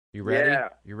You ready? Yeah.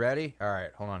 You ready? All right,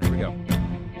 hold on. Here we go.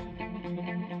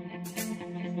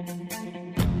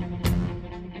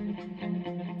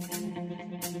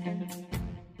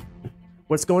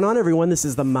 What's going on, everyone? This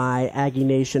is the My Aggie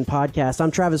Nation podcast.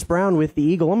 I'm Travis Brown with the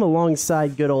Eagle. I'm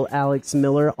alongside good old Alex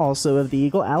Miller, also of the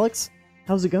Eagle. Alex,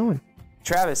 how's it going?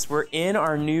 Travis, we're in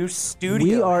our new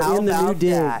studio. We are How in the new about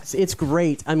digs. that? It's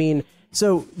great. I mean,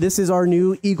 so this is our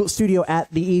new Eagle studio at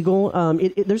the Eagle.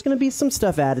 There's going to be some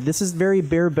stuff added. This is very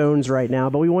bare bones right now,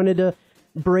 but we wanted to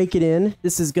break it in.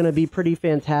 This is going to be pretty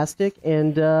fantastic.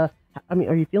 And I mean,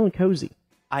 are you feeling cozy?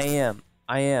 I am.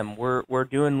 We're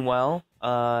doing well.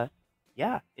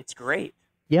 Yeah, it's great.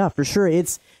 Yeah, for sure.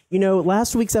 It's,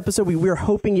 last week's episode, we were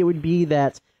hoping it would be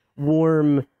that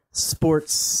warm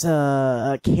sports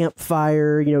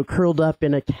campfire, curled up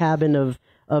in a cabin of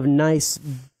nice,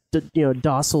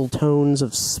 docile tones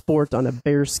of sport on a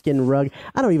bearskin rug.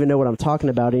 I don't even know what I'm talking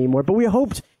about anymore, but we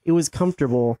hoped it was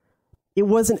comfortable. It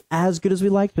wasn't as good as we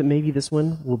liked, but maybe this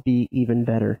one will be even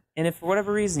better. And if for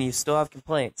whatever reason you still have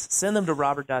complaints, send them to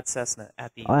robert.cessna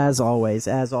at the... As always.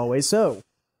 So,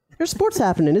 there's sports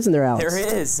happening, isn't there, Alex?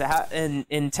 There is.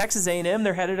 In Texas A&M,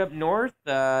 they're headed up north.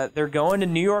 They're going to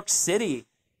New York City.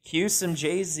 Cue some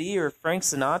Jay-Z or Frank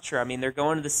Sinatra. I mean, they're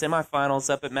going to the semifinals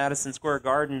up at Madison Square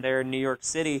Garden there in New York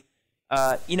City.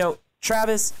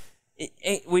 Travis,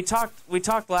 we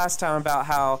talked last time about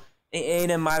how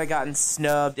A&M might have gotten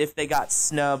snubbed. If they got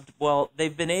snubbed, well,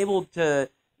 they've been able to,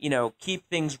 keep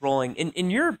things rolling. In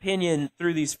your opinion,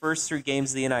 through these first 3 games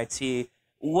of the NIT,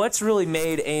 what's really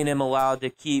made A&M allowed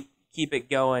to keep it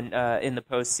going in the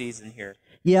postseason here?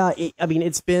 Yeah,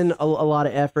 it's been a lot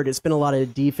of effort. It's been a lot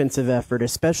of defensive effort,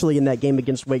 especially in that game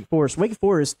against Wake Forest. Wake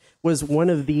Forest was one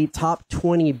of the top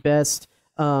 20 best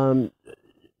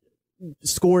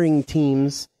scoring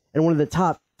teams and one of the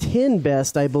top 10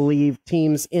 best, I believe,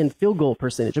 teams in field goal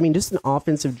percentage. I mean, just an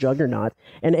offensive juggernaut.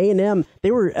 And A&M,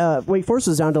 Wake Forest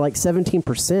was down to like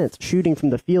 17% shooting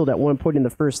from the field at one point in the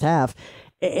first half.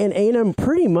 And A&M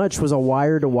pretty much was a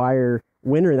wire-to-wire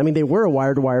winner. I mean, they were a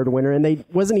wire-to-wire winner, and they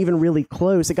wasn't even really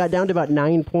close. It got down to about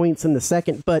 9 points in the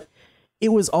second, but it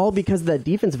was all because of that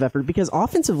defensive effort, because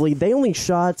offensively, they only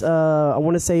shot, I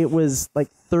want to say it was like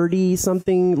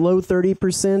 30-something, low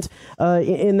 30%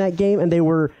 in that game, and they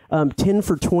were 10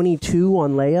 for 22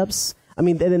 on layups. I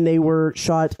mean, and then they were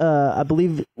shot, I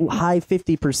believe, high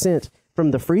 50%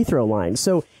 from the free throw line.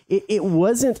 So it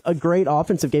wasn't a great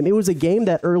offensive game. It was a game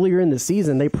that earlier in the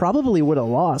season they probably would have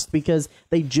lost because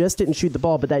they just didn't shoot the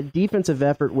ball. But that defensive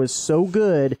effort was so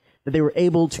good that they were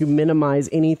able to minimize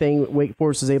anything Wake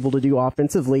Forest was able to do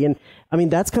offensively. And I mean,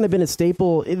 that's kind of been a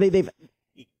staple.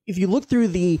 If you look through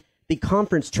the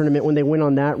conference tournament when they went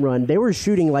on that run, they were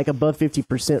shooting like above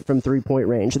 50% from 3-point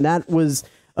range. And that was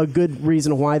a good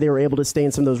reason why they were able to stay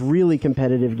in some of those really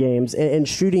competitive games. And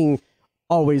shooting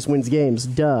always wins games,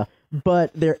 duh.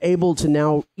 But they're able to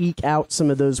now eke out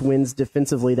some of those wins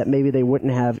defensively that maybe they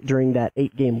wouldn't have during that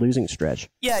 8-game losing stretch.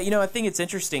 Yeah, I think it's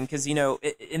interesting because,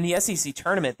 in the SEC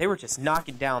tournament, they were just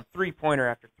knocking down three-pointer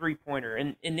after three-pointer.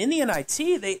 And in the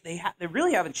NIT, they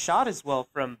really haven't shot as well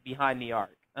from behind the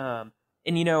arc.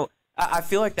 I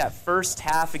feel like that first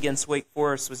half against Wake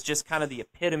Forest was just kind of the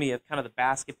epitome of kind of the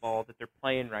basketball that they're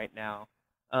playing right now.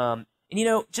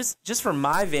 Just from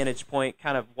my vantage point,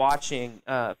 kind of watching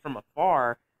from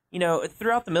afar,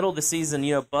 throughout the middle of the season,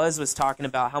 Buzz was talking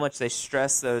about how much they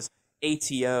stress those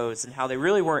ATOs and how they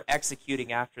really weren't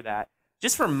executing after that.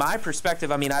 Just from my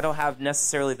perspective, I mean, I don't have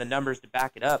necessarily the numbers to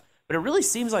back it up, but it really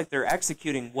seems like they're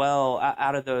executing well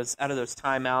out of those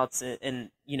timeouts and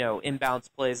inbounds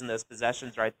plays and those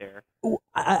possessions right there.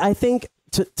 I think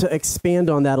to expand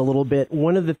on that a little bit,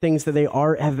 one of the things that they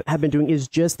have been doing is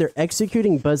just they're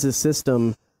executing Buzz's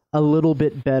system a little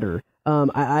bit better.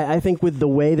 I think with the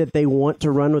way that they want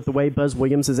to run, with the way Buzz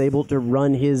Williams is able to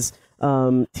run his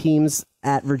teams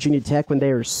at Virginia Tech when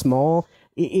they are small,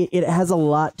 it has a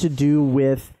lot to do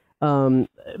with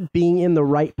being in the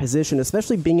right position,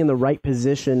 especially being in the right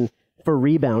position for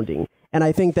rebounding. And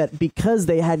I think that because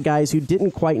they had guys who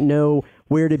didn't quite know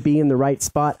where to be in the right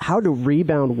spot, how to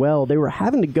rebound well, they were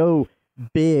having to go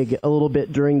big a little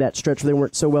bit during that stretch where they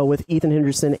weren't so well with Ethan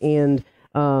Henderson and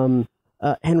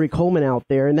Henry Coleman out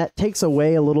there, and that takes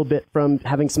away a little bit from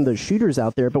having some of those shooters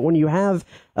out there. But when you have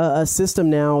a system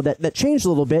now that changed a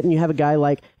little bit, and you have a guy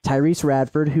like Tyrese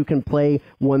Radford who can play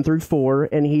 1 through 4,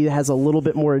 and he has a little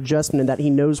bit more adjustment in that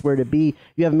he knows where to be.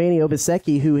 You have Manny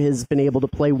Obaseki who has been able to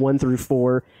play 1 through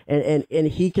 4, and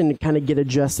he can kind of get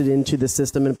adjusted into the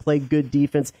system and play good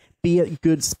defense, be at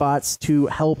good spots to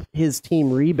help his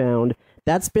team rebound.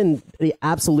 That's been the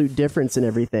absolute difference in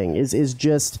everything, is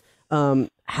just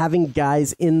having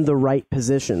guys in the right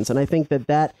positions. And I think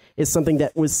that is something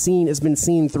that has been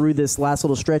seen through this last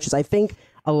little stretches. I think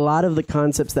a lot of the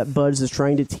concepts that Buzz is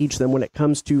trying to teach them when it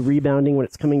comes to rebounding, when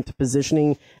it's coming to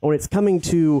positioning, and when it's coming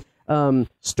to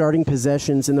starting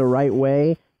possessions in the right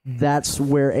way, that's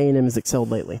where A&M has excelled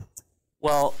lately.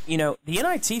 Well, the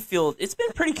NIT field, it's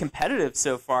been pretty competitive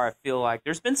so far, I feel like.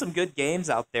 There's been some good games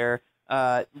out there.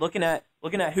 Looking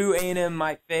at who A&M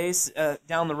might face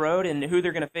down the road and who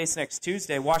they're going to face next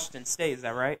Tuesday, Washington State, is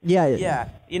that right? Yeah.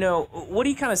 What are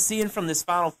you kind of seeing from this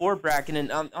Final Four bracket?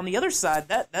 And on the other side,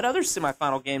 that other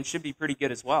semifinal game should be pretty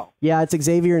good as well. Yeah, it's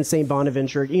Xavier and St.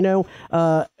 Bonaventure.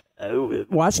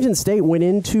 Washington State went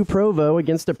into Provo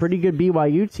against a pretty good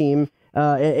BYU team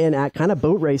and kind of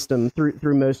boat raced them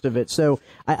through most of it. So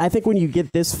I think when you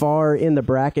get this far in the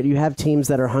bracket, you have teams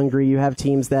that are hungry. You have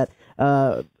teams that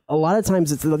a lot of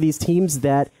times it's these teams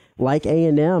that, like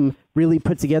A&M, really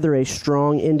put together a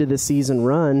strong end-of-the-season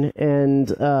run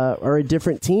and are a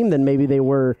different team than maybe they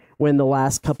were when the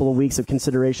last couple of weeks of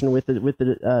consideration with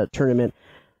the tournament.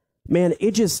 Man,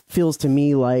 it just feels to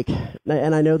me like,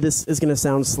 and I know this is going to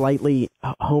sound slightly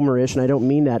homerish, and I don't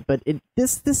mean that, but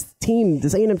this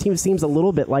A&M team seems a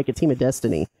little bit like a team of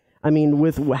destiny. I mean,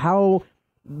 with how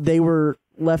they were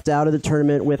left out of the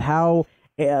tournament, with how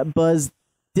Buzz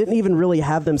didn't even really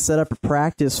have them set up a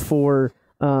practice for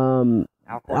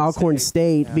Alcorn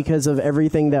State because of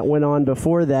everything that went on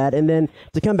before that. And then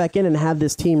to come back in and have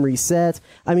this team reset.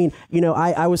 I mean,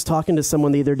 I was talking to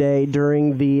someone the other day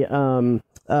during the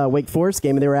Wake Forest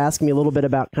game, and they were asking me a little bit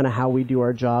about kind of how we do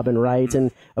our job and right. And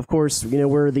of course,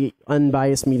 we're the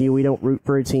unbiased media. We don't root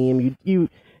for a team. You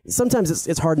sometimes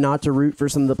it's hard not to root for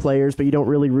some of the players, but you don't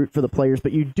really root for the players,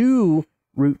 but you do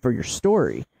root for your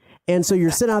story. And so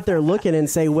you're sitting out there looking and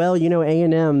say, well,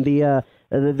 A&M,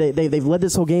 they've led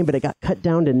this whole game, but it got cut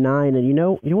down to 9. And you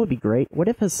know what would be great? What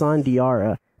if Hassan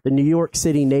Diarra, the New York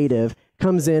City native,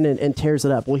 comes in and tears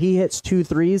it up? Well, he hits 2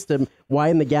 threes to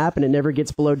widen the gap, and it never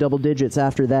gets below double digits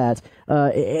after that.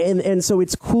 And so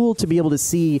it's cool to be able to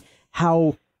see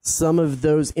how some of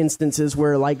those instances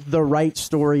where like the right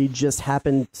story just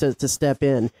happened to step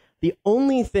in. The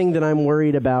only thing that I'm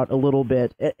worried about a little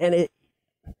bit, and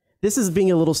this is being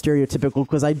a little stereotypical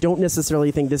because I don't necessarily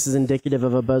think this is indicative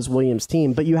of a Buzz Williams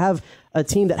team, but you have a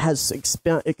team that has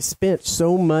spent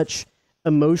so much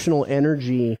emotional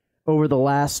energy over the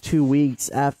last 2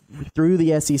 weeks through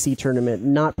the SEC tournament,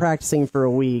 not practicing for a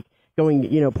week,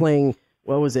 going, playing,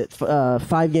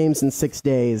 5 games in 6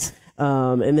 days,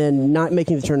 and then not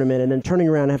making the tournament, and then turning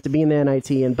around and have to be in the NIT,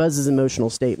 and Buzz's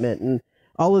emotional statement, and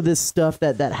all of this stuff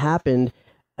that happened.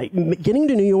 Getting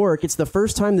to New York, it's the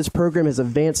first time this program has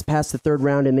advanced past the 3rd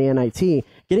round in the NIT.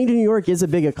 Getting to New York is a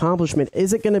big accomplishment.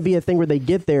 Is it going to be a thing where they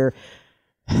get there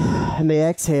and they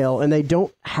exhale and they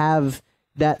don't have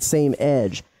that same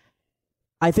edge?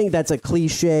 I think that's a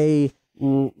cliche,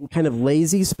 kind of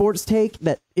lazy sports take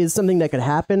that is something that could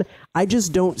happen. I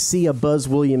just don't see a Buzz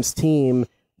Williams team,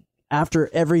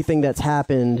 after everything that's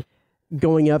happened,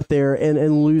 going up there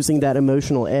and losing that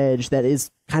emotional edge that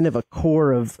is kind of a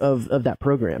core of that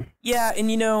program. Yeah, and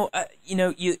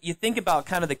you think about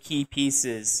kind of the key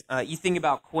pieces. You think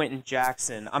about Quentin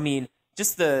Jackson. I mean,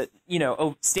 just the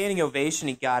standing ovation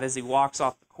he got as he walks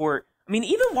off the court. I mean,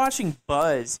 even watching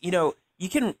Buzz,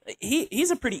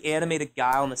 he's a pretty animated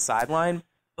guy on the sideline,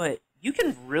 but you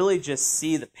can really just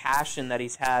see the passion that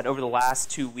he's had over the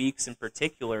last 2 weeks in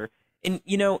particular. And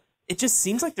it just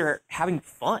seems like they're having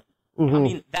fun. Mm-hmm. I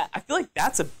mean, I feel like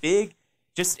that's a big,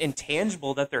 just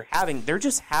intangible that they're having. They're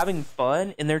just having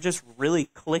fun, and they're just really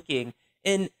clicking.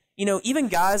 And, even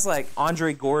guys like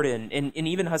Andre Gordon and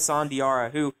even Hassan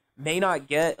Diarra, who may not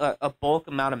get a bulk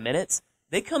amount of minutes,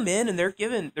 they come in and they're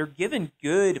given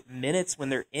good minutes when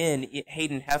they're in.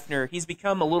 Hayden Hefner, he's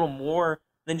become a little more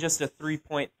than just a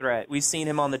 3-point threat. We've seen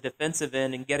him on the defensive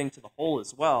end and getting to the hole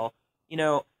as well.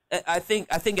 I think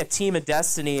a team of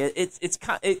destiny. It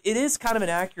is kind of an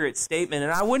accurate statement,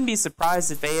 and I wouldn't be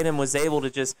surprised if A&M was able to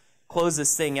just close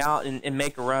this thing out and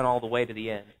make a run all the way to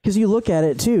the end. Because you look at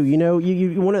it too,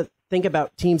 you want to think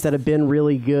about teams that have been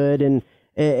really good and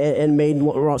made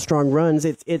strong runs.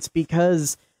 It's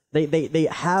because they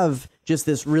have just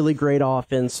this really great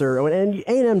offense, and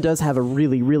A&M does have a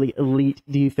really, really elite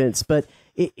defense, but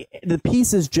the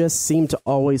pieces just seem to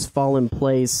always fall in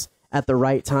place at the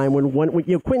right time. When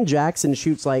Quentin Jackson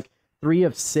shoots like 3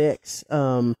 of 6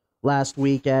 last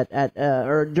week at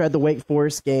the Wake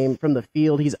Forest game from the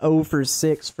field. He's 0 for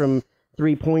 6 from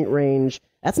 3-point range.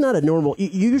 That's not a normal.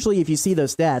 Usually, if you see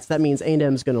those stats, that means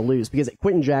A&M's going to lose because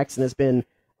Quentin Jackson has been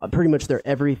pretty much their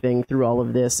everything through all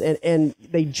of this, and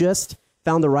they just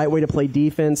found the right way to play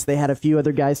defense. They had a few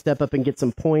other guys step up and get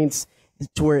some points.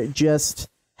 to where it just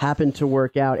happened to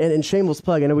work out. And shameless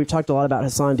plug, I know we've talked a lot about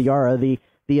Hassan Diarra,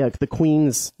 the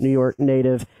Queens, New York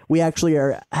native. We actually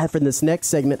for this next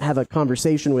segment, have a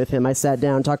conversation with him. I sat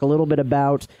down, talk a little bit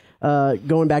about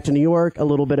going back to New York, a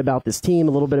little bit about this team,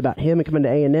 a little bit about him and coming to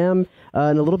A&M,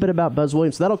 and a little bit about Buzz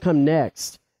Williams. So that'll come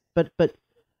next. But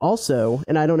also,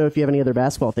 and I don't know if you have any other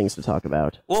basketball things to talk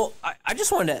about. Well, I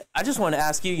just wanted to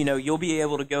ask you. You'll be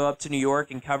able to go up to New York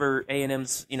and cover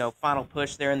A&M's final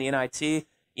push there in the NIT.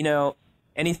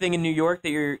 Anything in New York that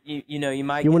you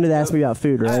might. You wanted to ask me about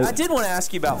food, right? I did want to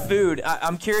ask you about food.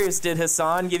 I'm curious. Did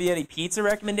Hassan give you any pizza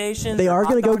recommendations? They are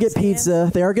going to go get pizza.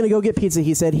 They are going to go get pizza.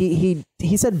 He said he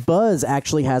said Buzz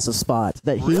actually has a spot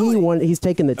that he's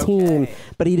taken the team,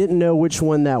 but he didn't know which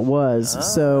one that was. Oh.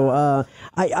 So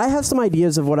I have some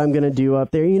ideas of what I'm going to do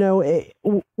up there.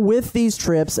 With these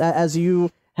trips, as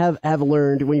you have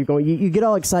learned when you're going, you get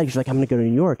all excited. You're like, I'm going to go to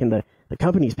New York, and the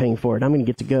company's paying for it. I'm going to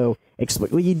get to go explore.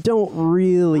 Well, you don't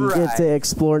really get to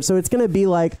explore. So it's going to be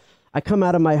like, I come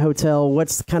out of my hotel,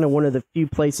 what's kind of one of the few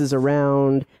places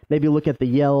around, maybe look at the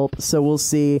Yelp. So we'll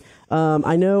see.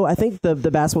 I think the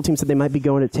basketball team said they might be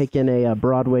going to take in a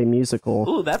Broadway musical.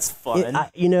 Ooh, that's fun.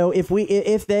 If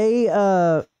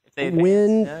they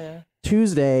win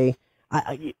Tuesday,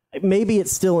 maybe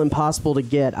it's still impossible to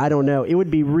get. I don't know. It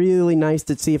would be really nice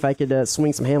to see if I could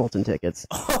swing some Hamilton tickets.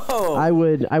 Oh, I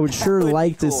would sure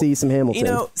like to see some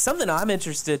Hamilton. Something I'm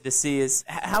interested to see is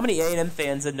how many A&M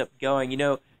fans end up going.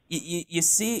 You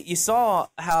saw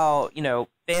how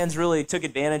fans really took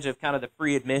advantage of kind of the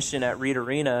free admission at Reed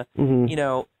Arena.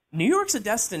 Mm-hmm. New York's a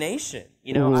destination.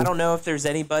 Mm-hmm. I don't know if there's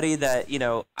anybody that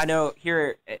I know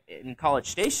here in College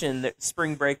Station that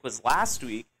spring break was last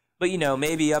week. But,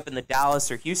 maybe up in the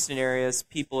Dallas or Houston areas,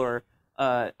 people are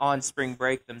on spring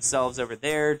break themselves over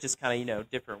there, just kind of,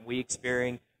 different weeks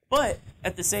varying. But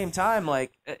at the same time,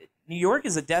 New York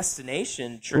is a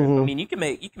destination trip. Mm-hmm. I mean, you can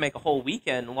make a whole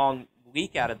long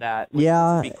week out of that. Which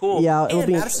would be cool. Yeah,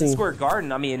 and Madison Square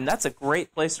Garden, I mean, that's a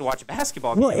great place to watch a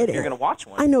basketball game if you're going to watch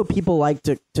one. I know people like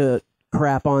to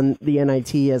crap on the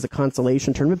NIT as a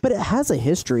consolation tournament, but it has a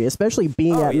history, especially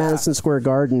being at Madison Square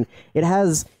Garden. It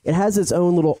has its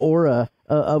own little aura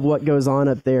of what goes on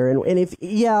up there. And if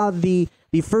the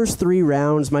first 3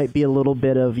 rounds might be a little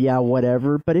bit of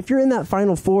whatever, but if you're in that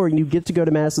Final Four and you get to go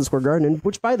to Madison Square Garden,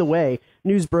 which by the way,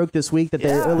 news broke this week that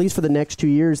they, at least for the next 2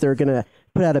 years, they're going to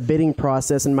put out a bidding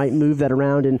process and might move that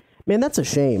around. And man, that's a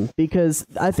shame, because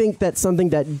I think that's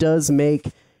something that does make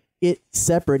it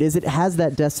separate, is it has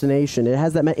that destination. It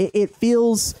has that. It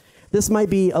feels. This might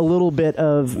be a little bit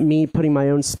of me putting my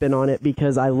own spin on it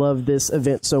because I love this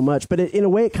event so much. But in a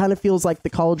way, it kind of feels like the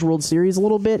College World Series a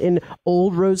little bit in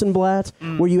old Rosenblatt,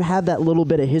 where you have that little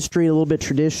bit of history, a little bit of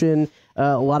tradition.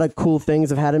 A lot of cool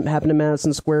things have happened in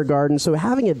Madison Square Garden. So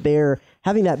having it there,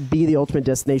 having that be the ultimate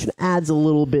destination, adds a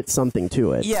little bit something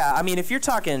to it. Yeah, I mean, if you're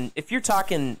talking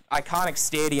iconic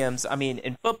stadiums, I mean,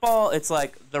 in football, it's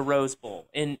like the Rose Bowl.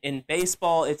 In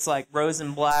baseball, it's like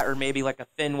Rosenblatt or maybe like a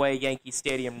Fenway Yankee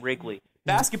Stadium, Wrigley.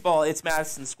 Basketball, it's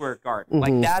Madison Square Garden.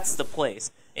 Mm-hmm. Like, that's the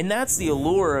place. And that's the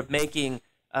allure of making,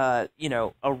 a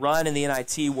run in the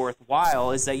NIT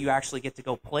worthwhile, is that you actually get to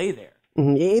go play there.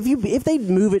 Mm-hmm. If they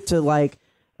move it to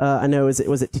I know is it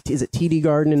TD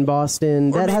Garden in Boston?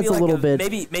 Or that has a little bit.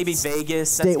 Maybe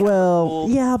Vegas. That's cool.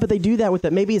 Yeah, but they do that with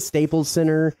maybe a Staples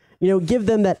Center. Give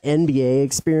them that NBA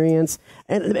experience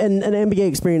and an NBA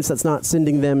experience that's not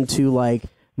sending them to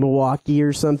Milwaukee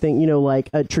or something. Like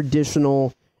a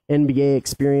traditional NBA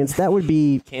experience. That would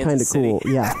be kind of cool.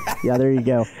 Yeah. There you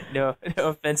go. No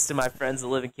offense to my friends that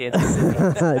live in Kansas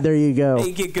City. There you go. Hey,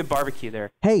 you get good barbecue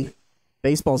there. Hey.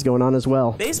 Baseball's going on as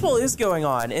well. Baseball is going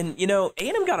on. And,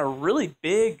 A&M got a really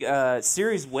big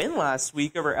series win last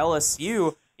week over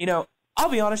LSU. I'll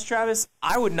be honest, Travis,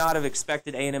 I would not have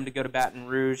expected A&M to go to Baton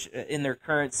Rouge in their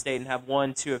current state and have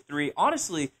won 2 of 3.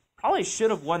 Honestly, probably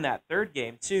should have won that third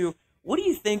game, too. What do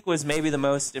you think was maybe the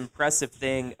most impressive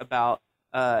thing about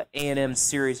A&M's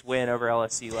series win over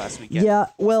LSU last weekend? Yeah,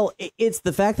 well, it's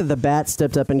the fact that the bats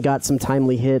stepped up and got some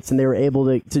timely hits, and they were able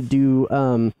to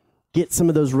do get some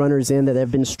of those runners in that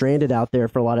have been stranded out there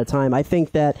for a lot of time. I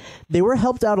think that they were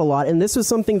helped out a lot, and this was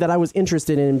something that I was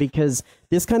interested in because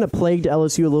this kind of plagued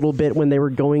LSU a little bit when they were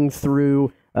going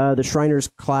through the Shriners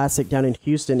Classic down in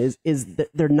Houston, is that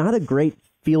they're not a great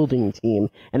fielding team,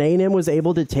 and A&M was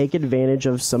able to take advantage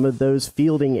of some of those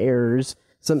fielding errors,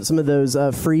 some of those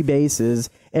free bases,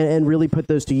 and really put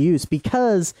those to use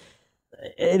because...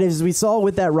 And as we saw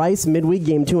with that Rice midweek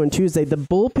game too on Tuesday, the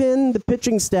bullpen, the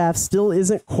pitching staff still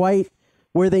isn't quite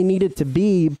where they need it to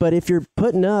be. But if you're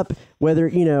putting up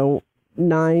whether 9,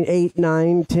 8,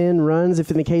 9, 10 runs, if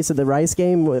in the case of the Rice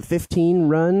game with 15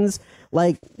 runs,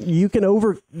 like you can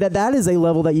that is a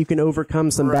level that you can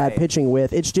overcome some bad pitching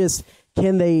with. It's just,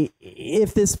 can they,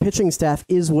 if this pitching staff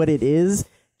is what it is,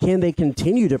 can they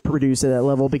continue to produce at that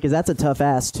level? Because that's a tough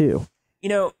ask too. You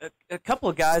know, a couple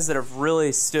of guys that have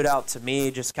really stood out to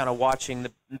me, just kind of watching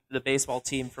the baseball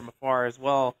team from afar as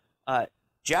well.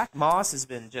 Jack Moss has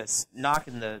been just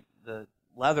knocking the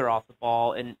leather off the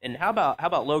ball, and how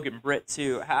about Logan Britt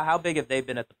too? How big have they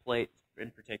been at the plate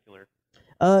in particular?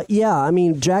 Yeah, I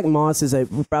mean, Jack Moss is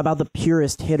about the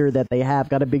purest hitter that they have.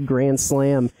 Got a big grand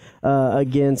slam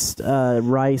against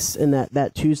Rice in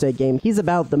that Tuesday game. He's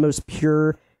about the most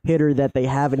pure hitter that they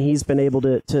have, and he's been able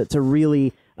to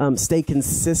really stay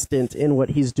consistent in what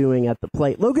he's doing at the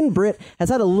plate. Logan Britt has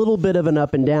had a little bit of an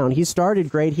up and down. He started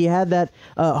great. He had that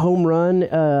home run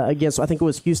against, I think it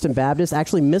was Houston Baptist,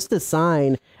 actually missed a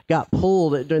sign, got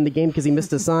pulled during the game because he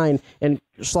missed a sign, and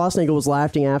Schlossnagle was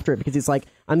laughing after it because he's like,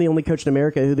 I'm the only coach in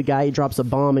America who the guy drops a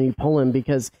bomb and you pull him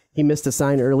because he missed a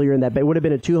sign earlier in that. But it would have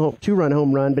been a two-run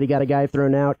home run, but he got a guy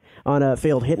thrown out on a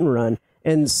failed hit and run.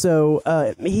 And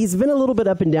so he's been a little bit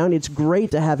up and down. It's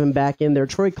great to have him back in there.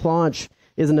 Troy Claunch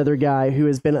is another guy who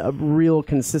has been a real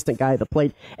consistent guy at the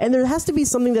plate. And there has to be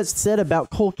something that's said about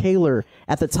Cole Kaler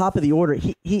at the top of the order.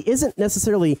 He isn't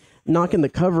necessarily knocking the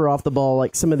cover off the ball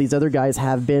like some of these other guys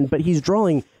have been, but he's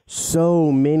drawing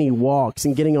so many walks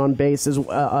and getting on base.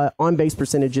 On base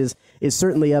percentages is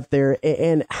certainly up there,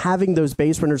 and having those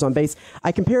base runners on base.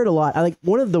 I compare it a lot. I like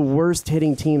one of the worst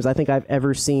hitting teams I think I've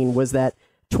ever seen was that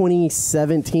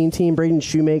 2017 team, Braden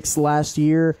Shoemake's last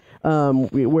year,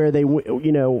 where they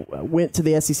went to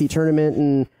the SEC tournament,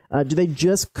 and they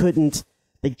just couldn't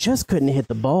hit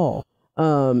the ball.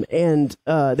 And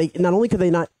they not only could they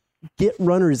not get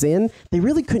runners in, they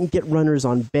really couldn't get runners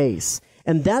on base.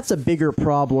 And that's a bigger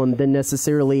problem than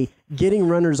necessarily getting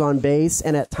runners on base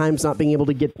and at times not being able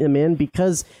to get them in,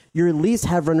 because you at least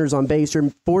have runners on base.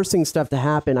 You're forcing stuff to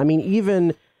happen. I mean,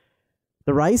 even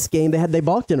the Rice game, they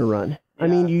balked in a run. I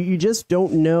mean, you just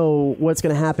don't know what's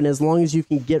going to happen as long as you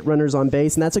can get runners on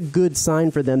base, and that's a good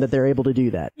sign for them that they're able to do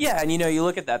that. Yeah, and you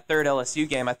look at that third LSU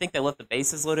game, I think they left the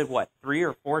bases loaded, 3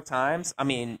 or 4 times? I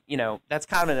mean, that's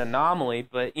kind of an anomaly,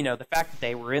 but, the fact that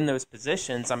they were in those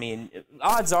positions, I mean,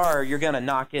 odds are you're going to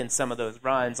knock in some of those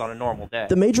runs on a normal day.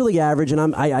 The Major League average,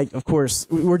 and I of course,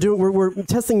 we're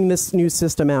testing this new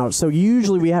system out, so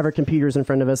usually we have our computers in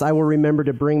front of us. I will remember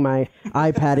to bring my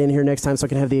iPad in here next time so I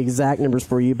can have the exact numbers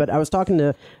for you, but I was talking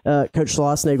to Coach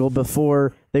Schlossnagle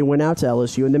before they went out to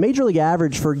LSU, and the Major League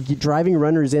average for driving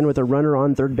runners in with a runner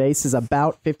on third base is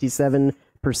about 57%,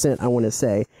 I want to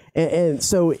say. And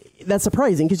so that's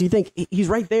surprising because you think he's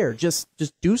right there. Just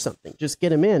do something. Just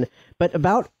get him in. But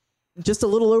about just a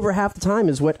little over half the time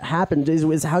is what happened,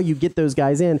 is how you get those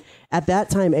guys in. At that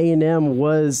time, A&M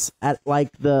was at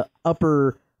like the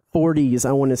upper 40s,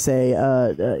 I want to say,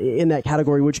 in that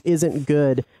category, which isn't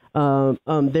good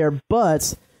there.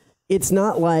 But it's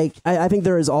not like, I think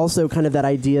there is also kind of that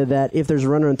idea that if there's a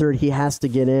runner on third, he has to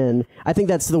get in. I think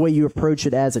that's the way you approach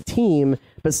it as a team,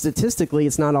 but statistically,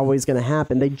 it's not always going to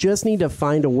happen. They just need to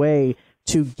find a way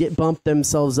to bump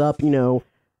themselves up,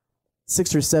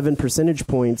 6 or 7 percentage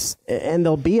points, and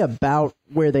they'll be about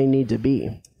where they need to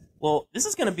be. Well, this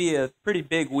is going to be a pretty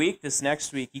big week this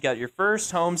next week. You got your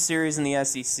first home series in the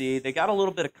SEC. They got a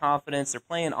little bit of confidence. They're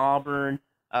playing Auburn.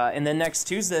 And then next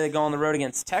Tuesday, they go on the road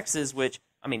against Texas, which,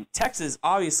 I mean, Texas,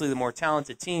 obviously the more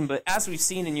talented team, but as we've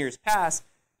seen in years past,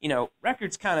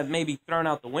 records kind of maybe thrown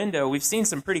out the window. We've seen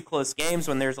some pretty close games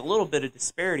when there's a little bit of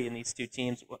disparity in these two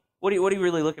teams. What are you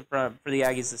really looking for the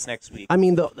Aggies this next week? I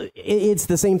mean, it's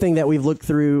the same thing that we've looked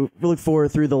for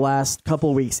through the last couple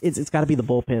of weeks. It's got to be the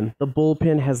bullpen. The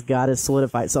bullpen has got to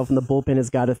solidify itself, and the bullpen has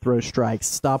got to throw strikes.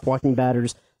 Stop walking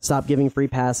batters, stop giving free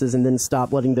passes, and then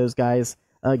stop letting those guys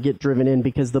get driven in,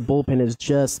 because the bullpen has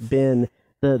just been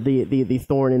the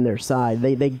thorn in their side.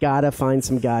 They got to find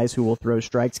some guys who will throw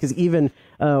strikes, because even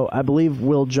I believe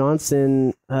Will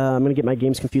Johnson, I'm going to get my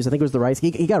games confused, I think it was the Rice,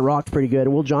 he got rocked pretty good,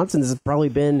 and Will Johnson has probably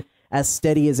been as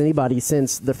steady as anybody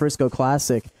since the Frisco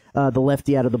Classic, the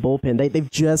lefty out of the bullpen.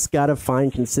 They've just got to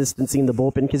find consistency in the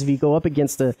bullpen, because if you go up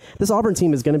against this Auburn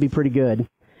team is going to be pretty good,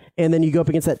 and then you go up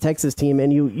against that Texas team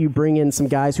and you bring in some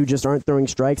guys who just aren't throwing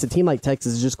strikes, a team like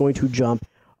Texas is just going to jump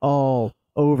all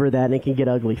over that, and it can get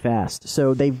ugly fast.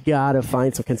 So they've got to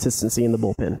find some consistency in the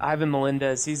bullpen. Ivan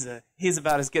Melendez, he's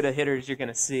about as good a hitter as you're going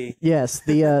to see. Yes,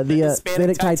 the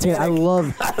Hispanic Titanic. I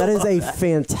love that. Is a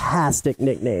fantastic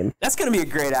nickname. That's going to be a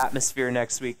great atmosphere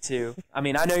next week too. I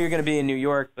mean, I know you're going to be in New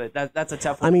York, but that's a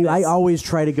tough one. I mean, I always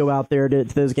try to go out there to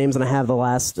those games, and I have the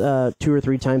last 2 or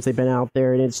 3 times they've been out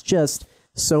there, and it's just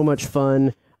so much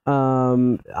fun.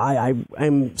 I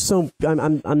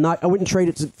wouldn't trade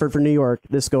it for New York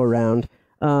this go around.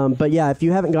 But yeah, if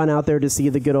you haven't gone out there to see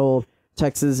the good old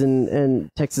Texas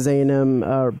and Texas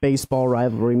A&M baseball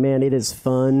rivalry, man, it is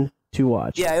fun to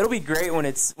watch. Yeah, it'll be great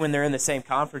when they're in the same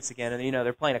conference again, and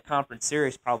they're playing a conference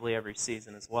series probably every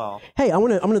season as well. Hey, I'm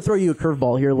gonna throw you a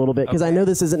curveball here a little bit because I know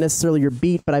this isn't necessarily your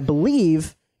beat, but I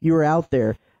believe you were out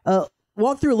there.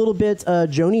 Walk through a little bit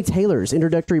Joni Taylor's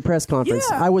introductory press conference.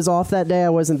 Yeah. I was off that day. I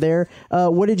wasn't there.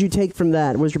 What did you take from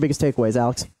that? What was your biggest takeaways,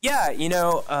 Alex? Yeah,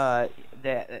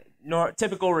 the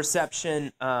typical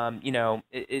reception,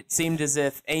 it seemed as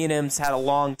if A&M's had a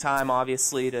long time,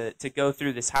 obviously, to go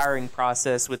through this hiring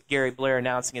process with Gary Blair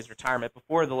announcing his retirement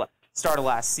before the start of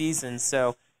last season.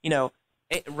 So,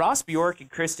 Ross Bjork and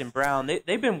Kristen Brown,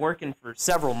 they've been working for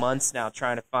several months now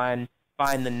trying to find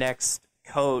the next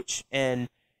coach. And,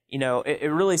 it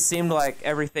really seemed like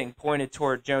everything pointed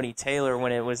toward Joni Taylor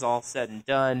when it was all said and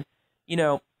done.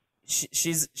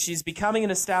 She's becoming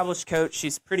an established coach.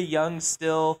 She's pretty young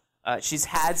still. She's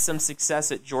had some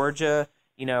success at Georgia.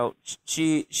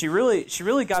 She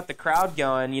really got the crowd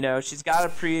going. She's got a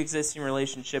pre-existing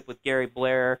relationship with Gary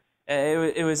Blair.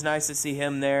 It was nice to see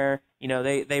him there.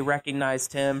 They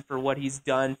recognized him for what he's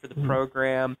done for the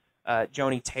program.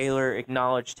 Joni Taylor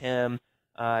acknowledged him.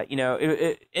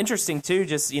 Interesting too,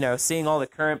 just seeing all the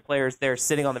current players there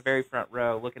sitting on the very front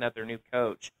row, looking at their new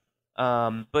coach.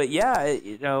 But yeah,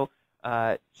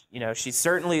 she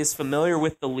certainly is familiar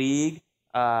with the league.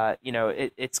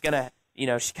 It's gonna,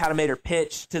 she kind of made her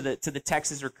pitch to the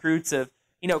Texas recruits of,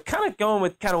 kind of going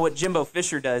with kind of what Jimbo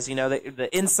Fisher does, the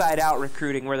inside out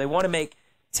recruiting where they want to make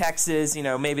Texas,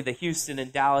 maybe the Houston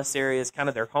and Dallas areas kind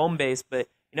of their home base, but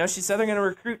she said they're going to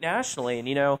recruit nationally,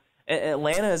 and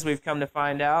Atlanta, as we've come to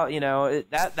find out,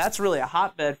 that's really a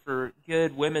hotbed for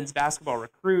good women's basketball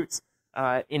recruits.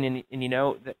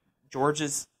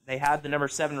 Georgia's, they had the number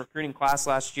 7 recruiting class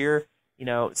last year,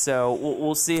 so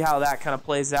we'll see how that kind of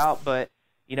plays out. But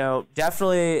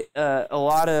definitely a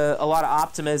lot of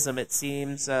optimism, it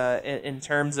seems, in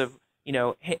terms of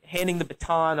handing the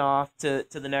baton off to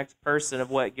the next person of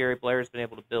what Gary Blair has been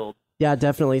able to build. Yeah,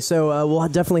 definitely. So we'll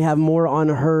definitely have more on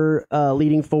her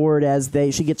leading forward as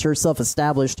she gets herself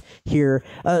established here.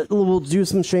 We'll do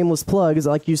some shameless plugs.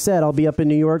 Like you said, I'll be up in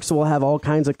New York, so we'll have all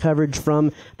kinds of coverage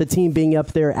from the team being up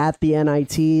there at the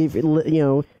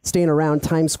NIT, staying around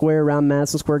Times Square, around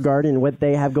Madison Square Garden, and what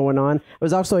they have going on. I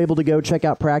was also able to go check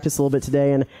out practice a little bit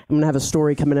today, and I'm going to have a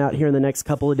story coming out here in the next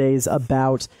couple of days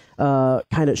about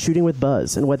kind of shooting with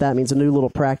Buzz and what that means, a new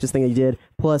little practice thing he did,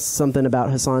 plus something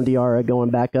about Hassan Diarra going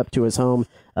back up to his home.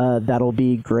 That'll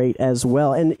be great as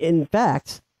well. And in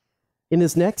fact, in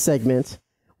this next segment,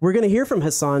 we're going to hear from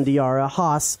Hassan Diarra,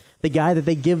 Haas, the guy that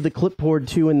they give the clipboard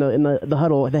to in the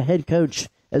huddle, the head coach,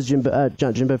 as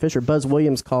Jimbo Fisher, Buzz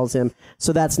Williams calls him.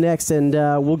 So that's next, and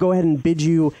we'll go ahead and bid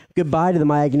you goodbye to the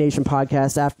My Aggie Nation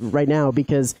podcast right now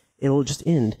because it'll just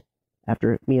end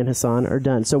after me and Hassan are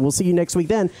done. So we'll see you next week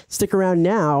then. Stick around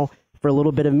now for a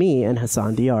little bit of me and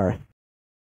Hassan Diarra.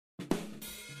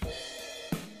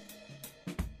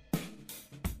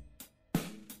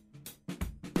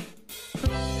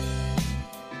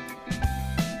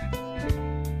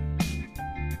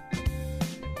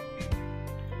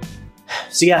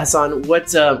 So yeah, Hassan,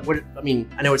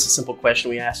 I know it's a simple question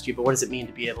we asked you, but what does it mean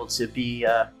to be able to be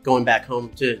going back home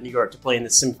to New York to play in the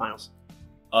semifinals?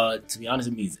 To be honest,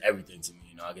 it means everything to me.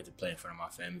 I get to play in front of my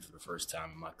family for the first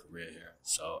time in my career here.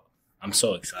 So I'm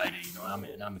so excited,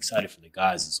 and I'm excited for the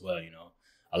guys as well.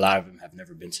 A lot of them have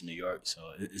never been to New York, so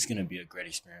it's going to be a great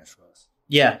experience for us.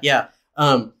 Yeah.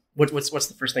 What's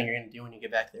the first thing you're going to do when you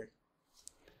get back there?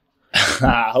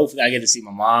 Hopefully I get to see my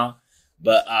mom.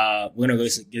 But we're going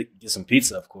to go get some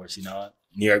pizza, of course.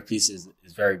 New York pizza is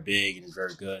very big and it's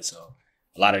very good. So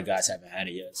a lot of the guys haven't had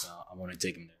it yet. So I want to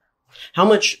take them there. How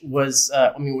much was,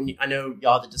 I know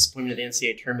y'all had the disappointment of the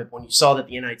NCAA tournament, but when you saw that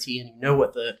the NIT and you know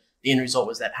what the end result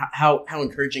was, that how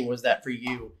encouraging was that for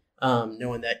you,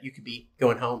 knowing that you could be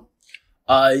going home?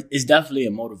 It's definitely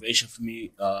a motivation for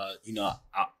me.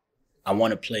 I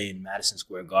want to play in Madison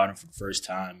Square Garden for the first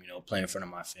time, play in front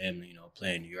of my family,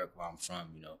 play in New York where I'm from,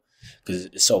 because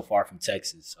it's so far from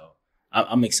Texas. So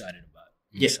I'm excited about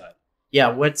it. Excited. Yeah.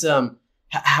 What's how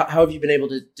have you been able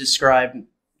to describe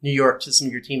New York to some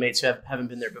of your teammates who haven't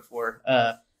been there before?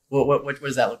 What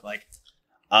does that look like?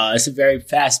 It's a very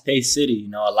fast-paced city.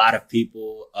 A lot of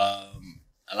people,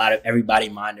 everybody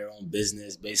mind their own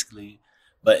business, basically.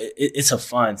 But it's a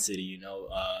fun city.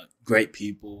 Great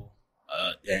people,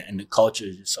 and the culture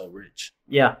is just so rich.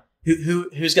 Yeah.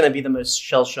 Who's going to be the most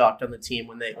shell-shocked on the team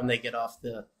when they get off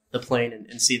the plane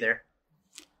and see there?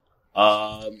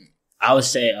 I I would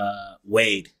say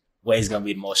Wade. Wade's gonna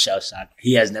be the most shell shocked.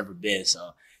 He has never been,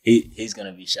 so he's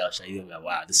gonna be shell shocked. He's gonna be like,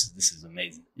 wow, this is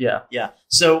amazing. Yeah.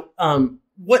 So,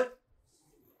 what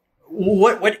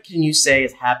can you say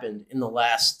has happened in the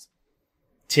last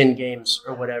 10 games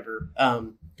or whatever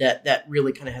that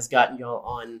really kind of has gotten y'all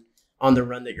on the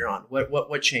run that you're on?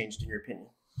 What changed in your opinion?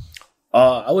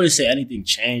 I wouldn't say anything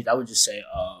changed. I would just say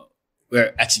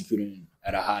we're executing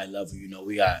at a high level. You know,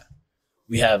 we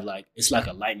have like, it's like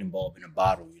a lightning bulb in a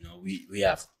bottle. You know, we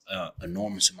have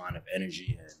enormous amount of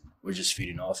energy, and we're just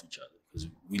feeding off each other because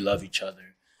we love each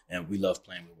other and we love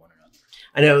playing with one another.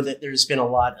 I know that there's been a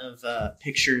lot of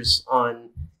pictures on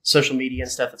social media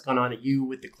and stuff that's gone on at you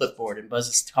with the clipboard, and Buzz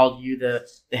has called you the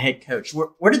head coach.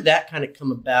 Where did that kind of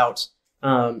come about,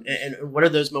 and what are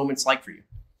those moments like for you?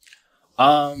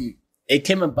 It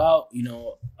came about,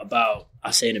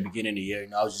 I say in the beginning of the year,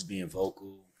 I was just being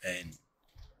vocal, and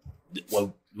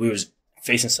we was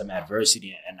facing some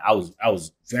adversity, and I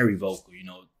was very vocal,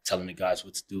 telling the guys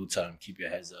what to do, telling them keep your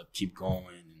heads up, keep going,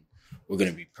 and we're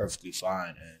gonna be perfectly fine.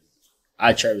 And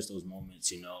I cherish those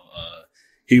moments.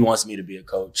 He wants me to be a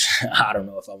coach. I don't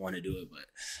know if I want to do it, but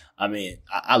I mean,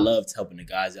 I loved helping the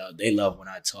guys out. They love when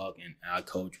I talk and I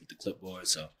coach with the clipboard,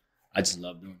 so I just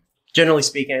love doing it. Generally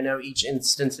speaking, I know each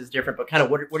instance is different, but kind of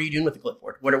what are you doing with the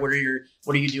clipboard? What are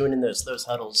you doing in those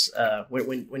huddles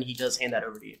when he does hand that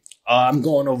over to you? I'm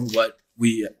going over what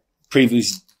we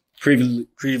previously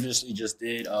just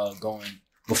did, going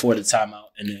before the timeout,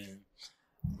 and then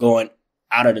going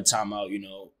out of the timeout.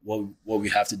 What we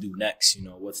have to do next.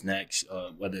 What's next?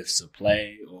 Whether it's a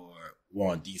play or we're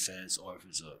on defense, or if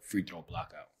it's a free throw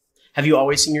block out. Have you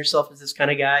always seen yourself as this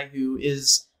kind of guy who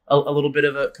is a little bit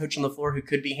of a coach on the floor who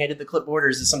could be handed the clipboard, or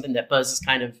is this something that Buzz has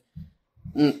kind of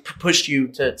pushed you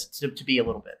to be a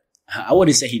little bit? I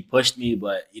wouldn't say he pushed me,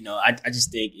 but I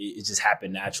just think it just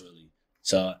happened naturally.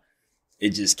 So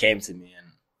it just came to me, and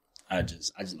I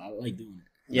like doing it.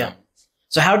 Yeah.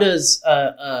 So how does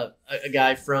a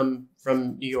guy from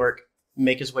New York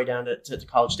make his way down to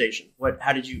College Station?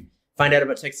 How did you find out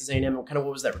about Texas A&M, and kind of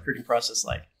what was that recruiting process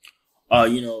like?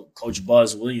 Coach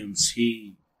Buzz Williams,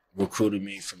 he recruited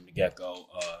me from the get-go,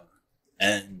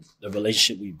 and the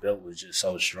relationship we built was just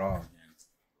so strong, and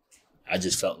I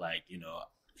just felt like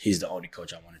he's the only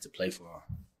coach I wanted to play for.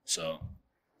 So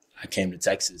I came to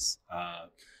Texas.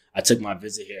 I took my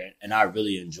visit here, and I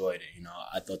really enjoyed it.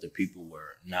 I thought the people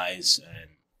were nice, and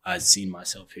I'd seen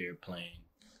myself here playing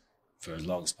for as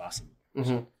long as possible.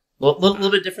 Mm-hmm. A little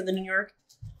bit different than New York?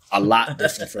 A lot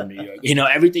different from New York.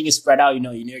 Everything is spread out. In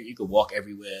New York, you could walk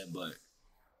everywhere, but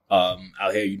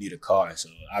out here, you need a car. So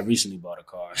I recently bought a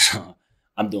car, so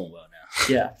I'm doing well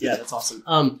now. Yeah, that's awesome.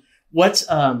 What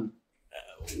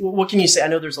can you say? I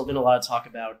know there's been a lot of talk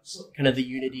about kind of the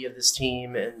unity of this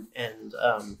team and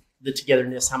the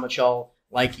togetherness, how much y'all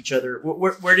like each other.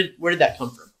 Where did that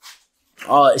come from?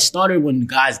 It started when the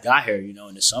guys got here.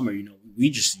 In the summer, we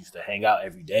just used to hang out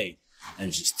every day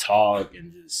and just talk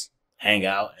and just hang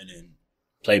out and then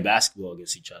play basketball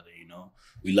against each other.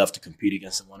 We love to compete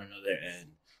against one another, and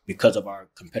because of our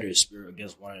competitive spirit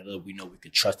against one another, we know we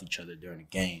could trust each other during the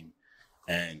game,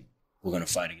 and we're going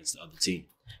to fight against the other team.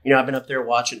 I've been up there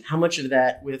watching. How much of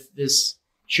that with this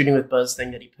Shooting with Buzz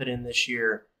thing that he put in this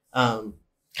year kind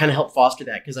of helped foster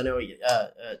that? Because I know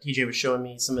TJ was showing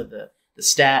me some of the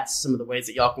stats, some of the ways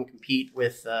that y'all can compete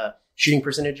with shooting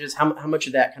percentages. How much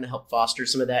of that kind of helped foster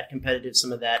some of that competitive,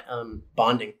 some of that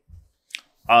bonding?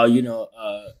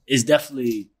 It's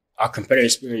definitely our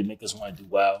competitive spirit make us want to do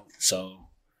well. So,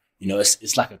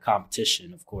 it's like a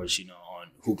competition, of course, on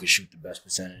who can shoot the best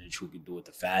percentage, who can do it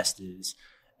the fastest.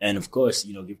 And, of course,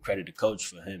 give credit to Coach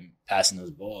for him passing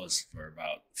those balls for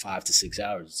about 5 to 6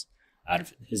 hours out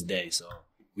of his day. So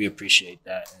we appreciate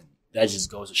that. And that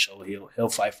just goes to show he'll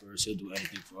fight for us. He'll do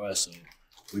anything for us. So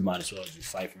we might as well just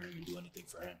fight for him and do anything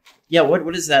for him. Yeah,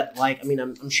 what is that like? I mean,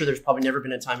 I'm sure there's probably never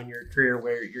been a time in your career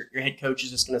where your head coach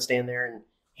is just going to stand there and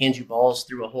hand you balls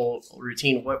through a whole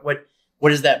routine.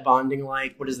 What is that bonding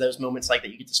like? What is those moments like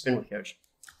that you get to spend with Coach?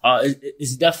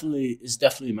 It's definitely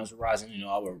mesmerizing.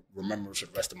 I will remember for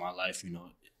the rest of my life.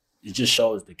 It just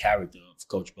shows the character of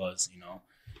Coach Buzz.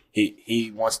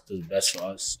 He wants the best for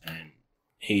us, and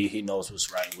he knows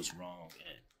what's right and what's wrong.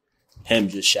 And him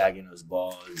just shagging us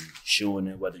balls, and shooting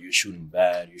it, whether you're shooting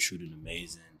bad, you're shooting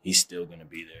amazing, he's still gonna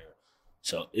be there.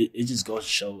 So it just goes to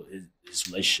show his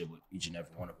relationship with each and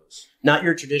every one of us. Not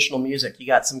your traditional music. You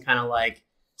got some kind of like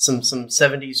some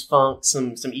 70s funk,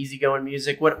 some easygoing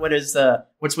music. What's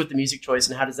with the music choice,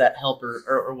 and how does that help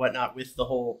or whatnot with the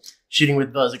whole Shooting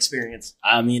with Buzz experience?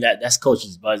 I mean, that's Coach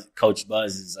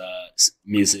Buzz's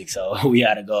music, so we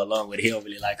had to go along with it. He don't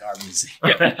really like our music.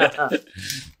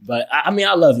 But I mean,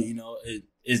 I love it. You know,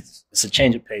 it's a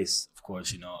change of pace, of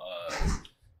course. You know,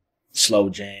 slow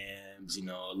jams. You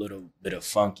know, a little bit of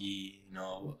funky. You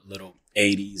know, a little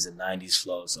 80s and 90s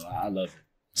flow. So I love it.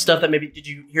 Stuff that maybe, did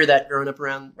you hear that growing up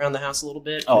around the house a little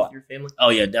bit with your family? Oh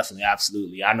yeah, definitely,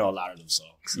 absolutely. I know a lot of those songs.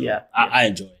 So yeah, I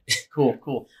enjoy it.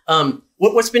 Cool.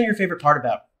 What's been your favorite part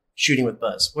about Shooting with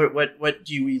Buzz? What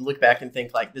do you look back and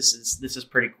think like this is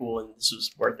pretty cool and this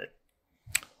was worth it?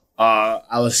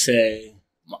 I would say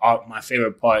my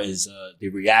favorite part is the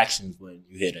reactions when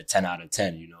you hit a 10 out of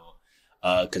 10. You know,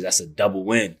 because that's a double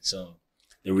win. So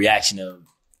the reaction of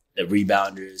the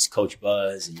rebounders, Coach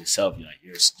Buzz, and yourself,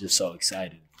 you're just so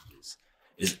excited.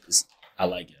 I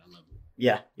like it. I love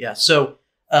it. Yeah. So,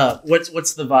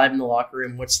 what's the vibe in the locker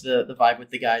room? What's the vibe with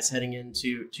the guys heading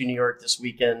into New York this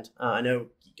weekend? I know,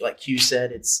 like Q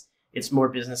said, it's more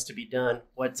business to be done.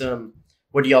 What do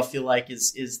y'all feel like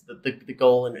is the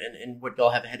goal, and what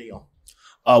y'all have ahead of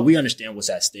y'all? We understand what's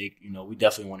at stake. You know, we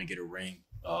definitely want to get a ring.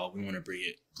 We want to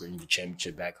bring the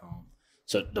championship back home.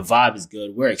 So the vibe is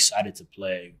good. We're excited to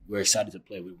play. We're excited to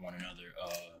play with one another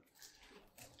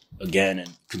again and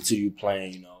continue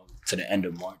playing, you know, to the end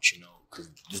of March, you know, because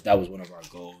that was one of our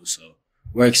goals. So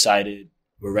we're excited.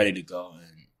 We're ready to go,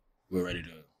 and we're ready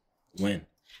to win.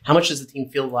 How much does the team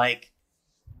feel like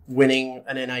winning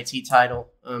an NIT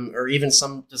title, or even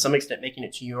to some extent making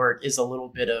it to New York, is a little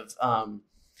bit of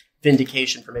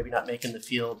vindication for maybe not making the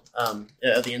field of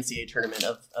the NCAA tournament,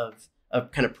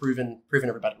 of kind of proving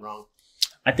everybody wrong?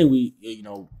 I think we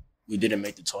didn't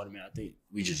make the tournament. I think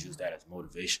we just used that as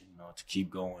motivation, you know, to keep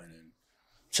going and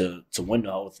to win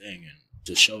the whole thing and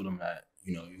to show them that,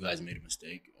 you know, you guys made a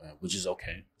mistake, which is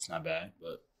okay. It's not bad,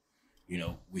 but, you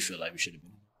know, we feel like we should have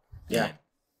been. Yeah. And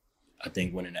I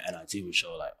think winning the NIT would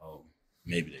show like, oh,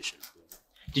 maybe they should have been.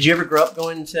 Did you ever grow up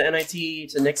going to NIT,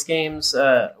 to Knicks games?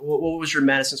 What was your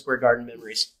Madison Square Garden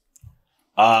memories?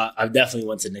 I definitely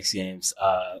went to Knicks games.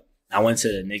 I went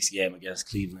to the Knicks game against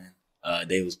Cleveland.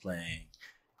 They was playing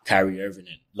Kyrie Irving,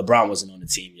 and LeBron wasn't on the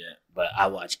team yet, but I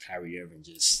watched Kyrie Irving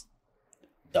just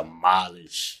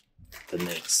demolish the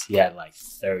Knicks. He had like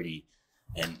 30,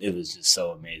 and it was just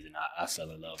so amazing. I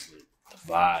fell in love with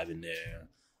the vibe in there.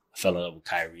 I fell in love with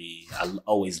Kyrie. I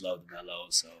always loved Melo,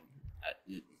 so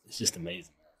it's just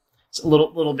amazing. It's a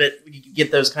little bit, you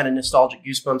get those kind of nostalgic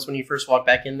goosebumps when you first walk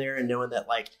back in there and knowing that,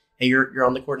 like, hey, you're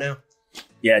on the court now.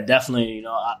 Yeah, definitely. You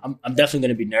know, I'm definitely going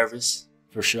to be nervous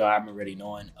for sure. I'm already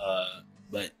knowing.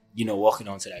 But you know, walking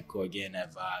onto that court, getting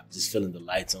that vibe, just feeling the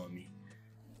lights on me,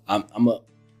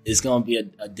 it's going to be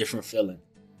a different feeling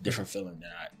than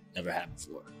I never had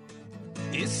before.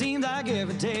 It seems like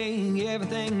every day,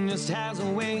 everything just has a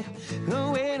way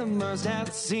to burst at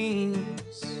the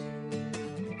seams.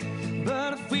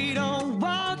 But if we don't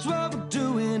watch what we're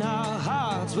doing, our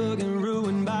hearts will get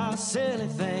ruined by silly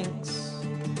things.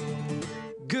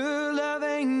 Good love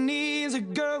ain't easy,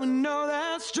 girl, we know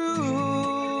that's true.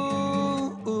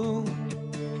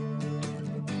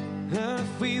 And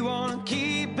if we wanna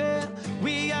keep it,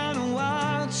 we gotta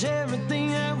watch everything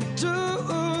that we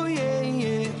do,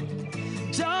 yeah.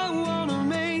 Don't wanna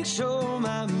make sure,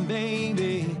 my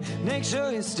baby, make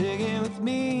sure you're sticking with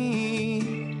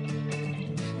me.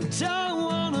 Don't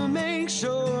wanna make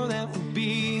sure